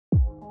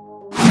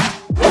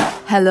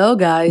Hello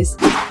guys!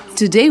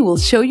 Today we'll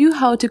show you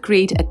how to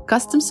create a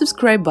custom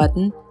subscribe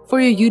button for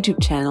your YouTube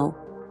channel.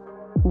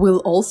 We'll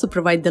also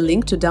provide the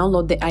link to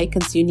download the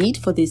icons you need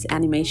for this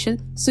animation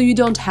so you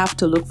don't have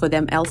to look for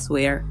them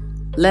elsewhere.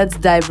 Let's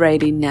dive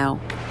right in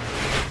now.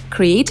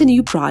 Create a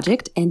new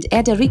project and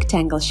add a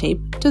rectangle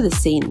shape to the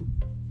scene.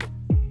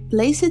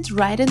 Place it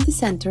right in the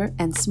center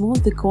and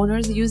smooth the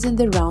corners using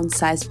the round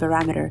size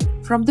parameter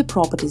from the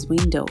Properties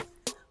window.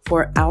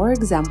 For our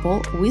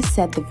example, we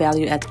set the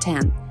value at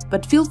 10,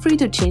 but feel free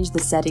to change the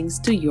settings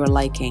to your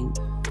liking.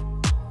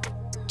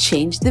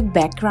 Change the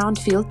background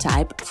fill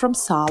type from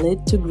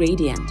solid to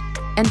gradient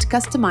and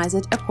customize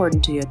it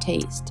according to your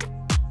taste.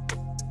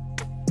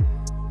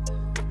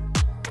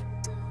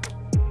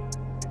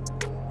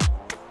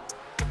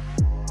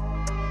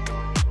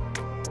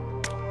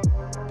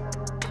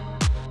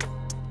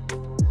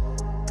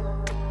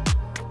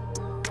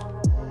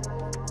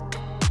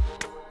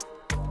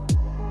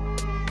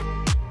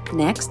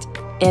 Next,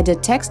 add a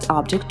text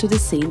object to the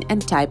scene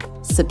and type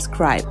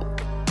subscribe.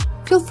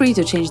 Feel free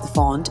to change the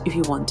font if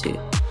you want to,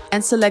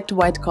 and select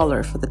white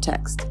color for the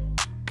text.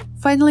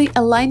 Finally,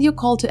 align your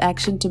call to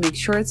action to make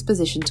sure it's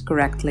positioned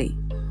correctly.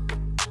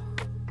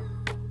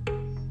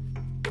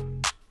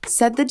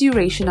 Set the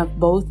duration of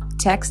both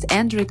text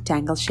and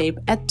rectangle shape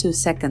at 2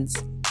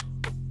 seconds.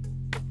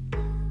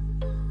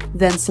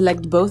 Then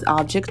select both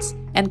objects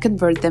and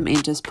convert them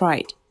into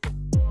sprite.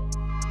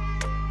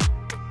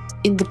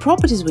 In the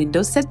Properties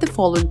window, set the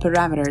following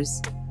parameters.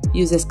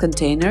 Use as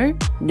container?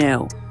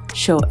 No.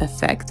 Show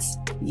effects?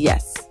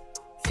 Yes.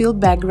 Fill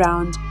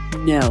background?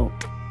 No.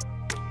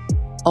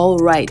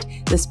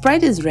 Alright, the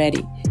sprite is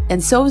ready,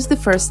 and so is the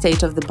first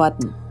state of the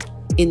button.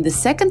 In the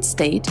second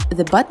state,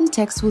 the button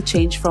text will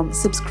change from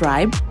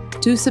subscribe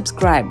to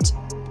subscribed.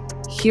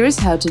 Here's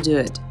how to do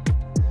it.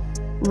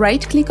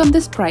 Right-click on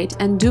the sprite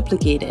and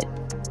duplicate it.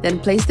 Then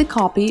place the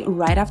copy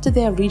right after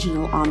the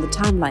original on the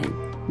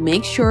timeline.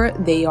 Make sure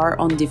they are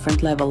on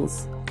different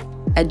levels.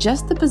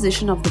 Adjust the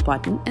position of the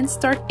button and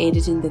start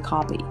editing the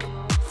copy.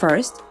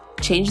 First,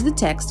 change the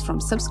text from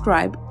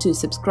subscribe to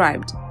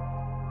subscribed.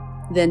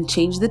 Then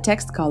change the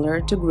text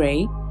color to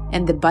gray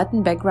and the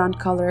button background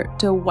color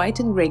to a white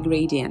and gray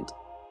gradient.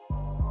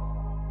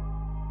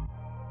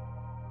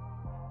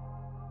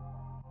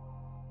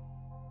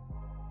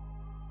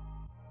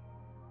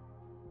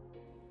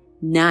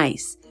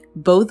 Nice!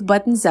 Both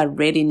buttons are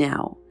ready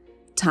now.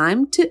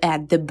 Time to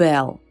add the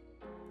bell.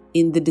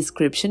 In the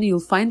description,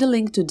 you'll find a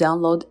link to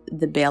download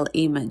the bell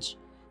image.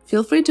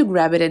 Feel free to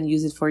grab it and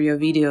use it for your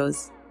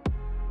videos.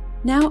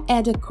 Now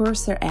add a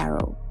cursor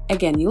arrow.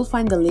 Again, you'll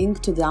find the link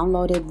to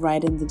download it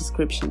right in the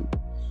description.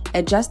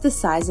 Adjust the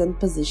size and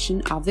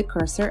position of the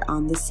cursor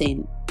on the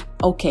scene.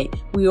 Okay,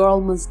 we are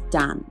almost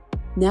done.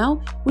 Now,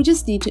 we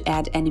just need to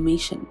add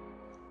animation.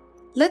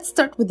 Let's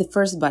start with the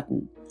first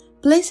button.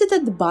 Place it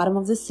at the bottom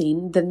of the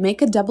scene, then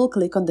make a double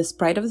click on the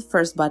sprite of the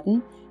first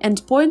button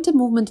and point a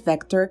movement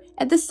vector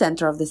at the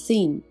center of the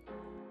scene.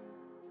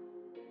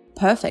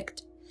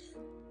 Perfect!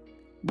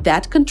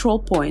 That control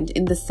point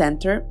in the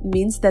center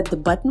means that the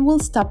button will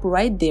stop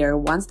right there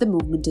once the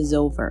movement is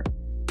over.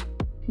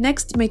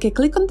 Next, make a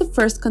click on the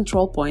first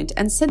control point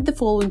and set the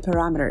following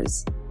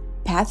parameters.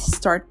 Path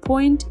start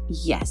point,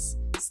 yes.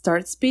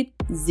 Start speed,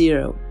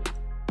 0.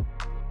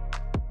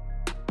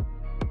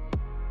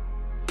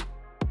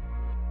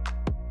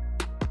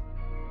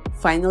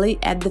 Finally,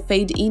 add the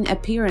fade-in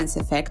appearance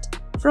effect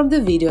from the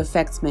Video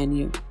Effects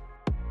menu.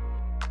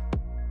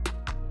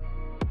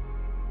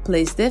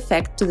 Place the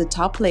effect to the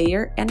top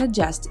layer and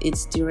adjust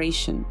its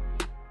duration.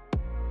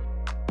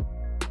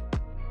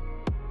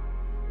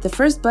 The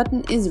first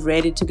button is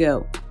ready to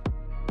go.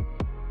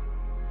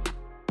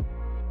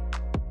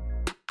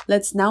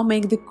 Let's now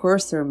make the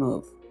cursor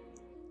move.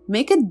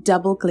 Make a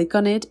double click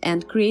on it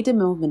and create a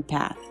movement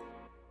path.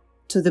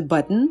 To the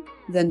button,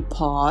 then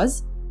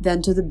pause,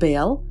 then to the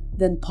bell,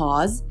 then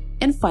pause,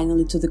 and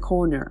finally to the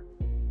corner.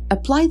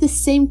 Apply the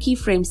same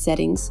keyframe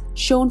settings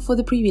shown for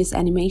the previous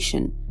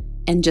animation,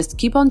 and just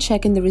keep on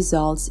checking the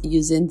results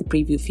using the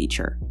preview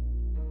feature.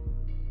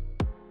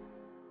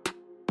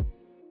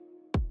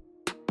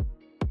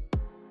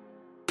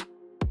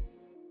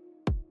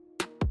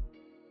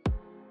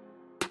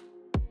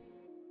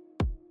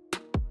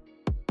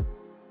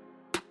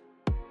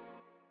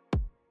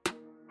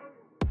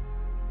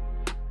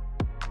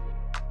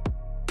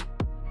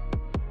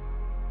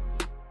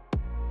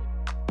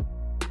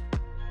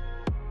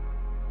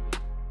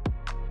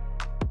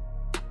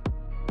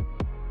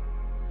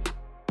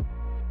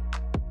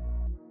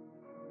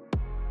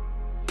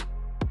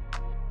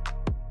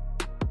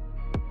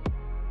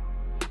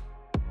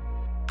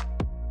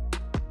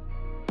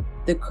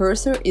 The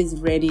cursor is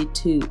ready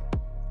too.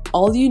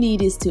 All you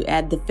need is to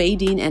add the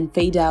fade-in and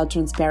fade-out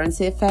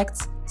transparency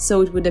effects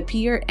so it would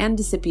appear and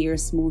disappear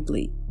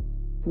smoothly.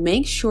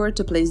 Make sure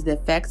to place the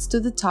effects to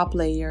the top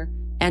layer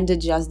and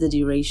adjust the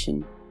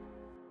duration.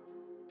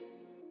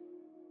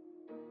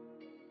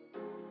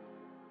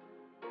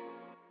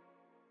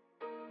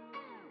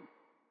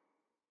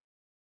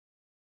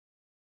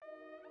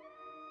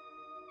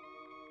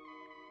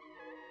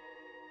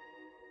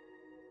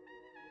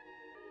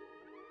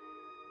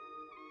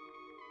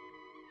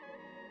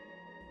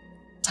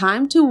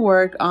 time to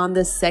work on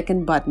the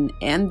second button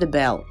and the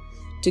bell.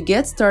 To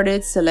get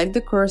started, select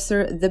the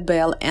cursor, the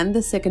bell, and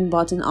the second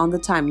button on the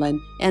timeline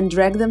and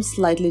drag them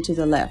slightly to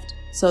the left,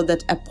 so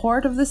that a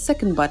part of the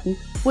second button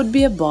would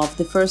be above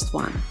the first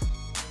one.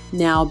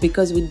 Now,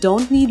 because we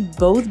don't need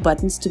both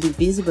buttons to be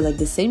visible at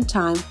the same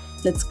time,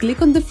 let's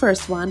click on the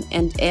first one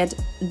and add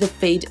the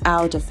fade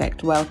out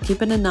effect while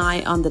keeping an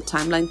eye on the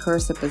timeline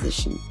cursor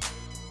position.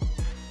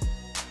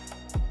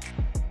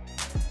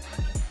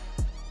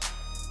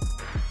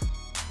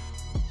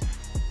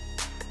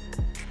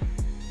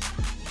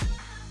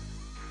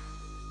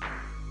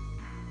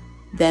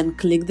 Then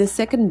click the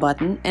second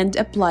button and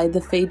apply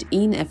the fade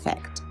in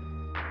effect.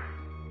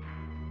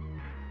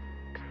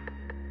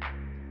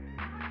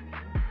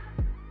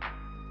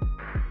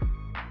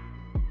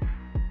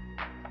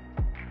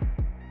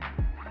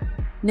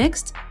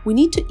 Next, we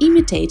need to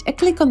imitate a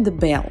click on the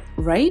bell,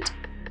 right?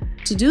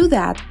 To do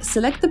that,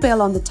 select the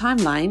bell on the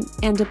timeline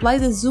and apply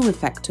the zoom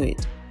effect to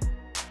it.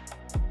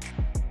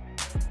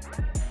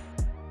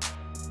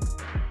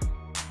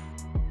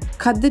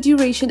 Cut the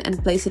duration and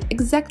place it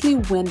exactly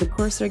when the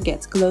cursor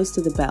gets close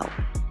to the bell.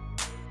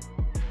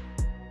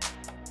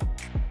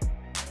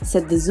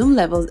 Set the zoom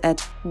levels at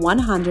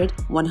 100,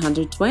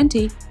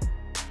 120.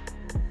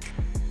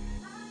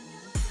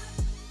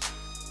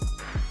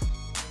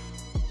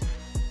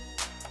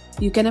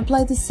 You can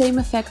apply the same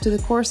effect to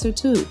the cursor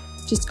too.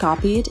 Just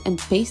copy it and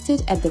paste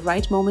it at the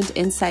right moment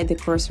inside the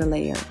cursor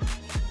layer.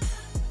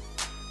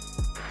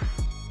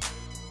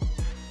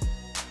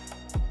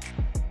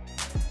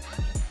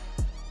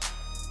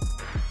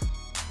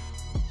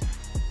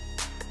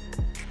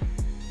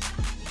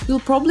 You'll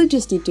probably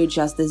just need to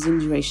adjust the zoom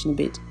duration a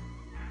bit.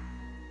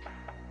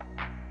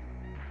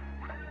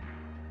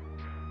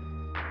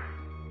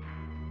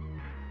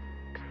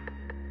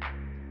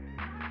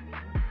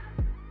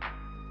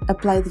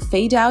 Apply the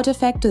fade out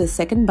effect to the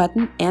second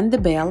button and the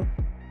bell.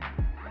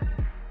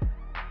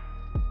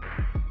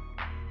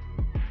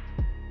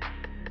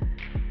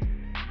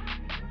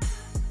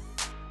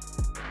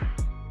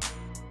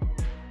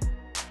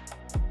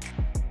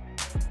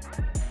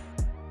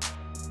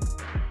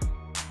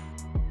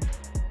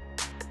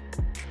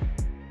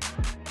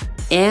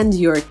 And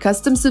your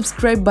custom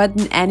subscribe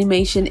button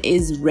animation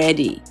is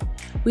ready.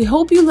 We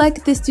hope you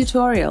liked this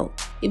tutorial.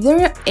 If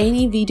there are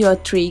any video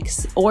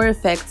tricks or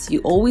effects you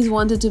always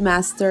wanted to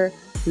master,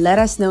 let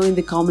us know in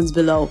the comments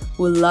below.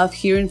 We'll love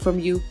hearing from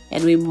you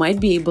and we might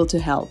be able to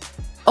help.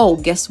 Oh,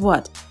 guess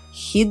what?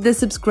 Hit the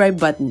subscribe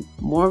button.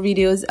 More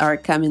videos are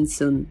coming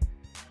soon.